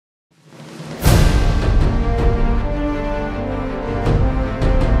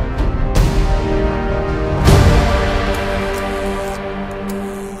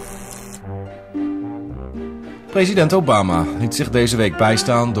President Obama liet zich deze week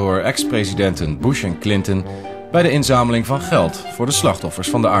bijstaan door ex-presidenten Bush en Clinton bij de inzameling van geld voor de slachtoffers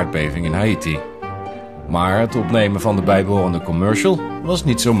van de aardbeving in Haiti. Maar het opnemen van de bijbehorende commercial was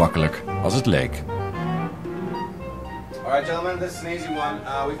niet zo makkelijk als het leek. Alright gentlemen, this is an easy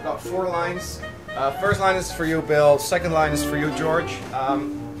one. We've got 4 lines. First line is for you, Bill. Second line is for you, George.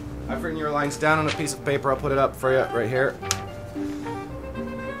 I've written your lines down on a piece of paper. I'll put it up for you right here.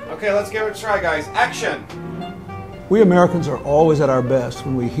 Okay, let's give it a try, guys. Action! We Americans are always at our best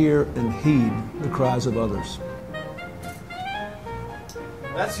when we hear and heed the cries of others.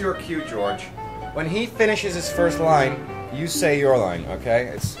 That's your cue, George. When he finishes his first line, you say your line,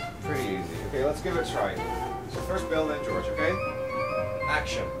 okay? It's pretty easy. Okay, let's give it a try. So first Bill, then George, okay?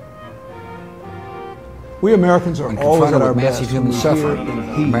 Action. We Americans are always at our best massive human suffering.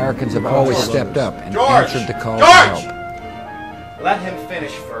 Americans have always stepped up and answered the call to help. Let him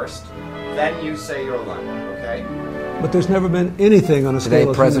finish first, then you say your line, okay? But there's never been anything on a scale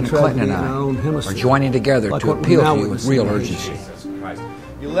of President human Clinton tragedy and in our own I are hemisphere joining together like to what we appeal now to you with witness real in Haiti. urgency. Jesus Christ.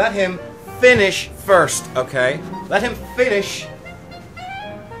 You let him finish first, okay? Let him finish,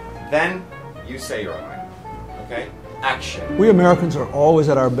 then you say your line, okay? Action. We Americans are always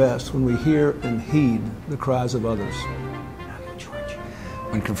at our best when we hear and heed the cries of others.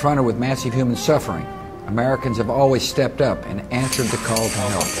 When confronted with massive human suffering, Americans have always stepped up and answered the call to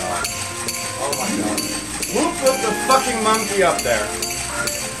help. Oh my God. Who put the fucking monkey up there?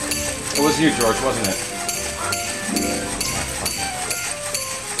 It was you, George, wasn't it?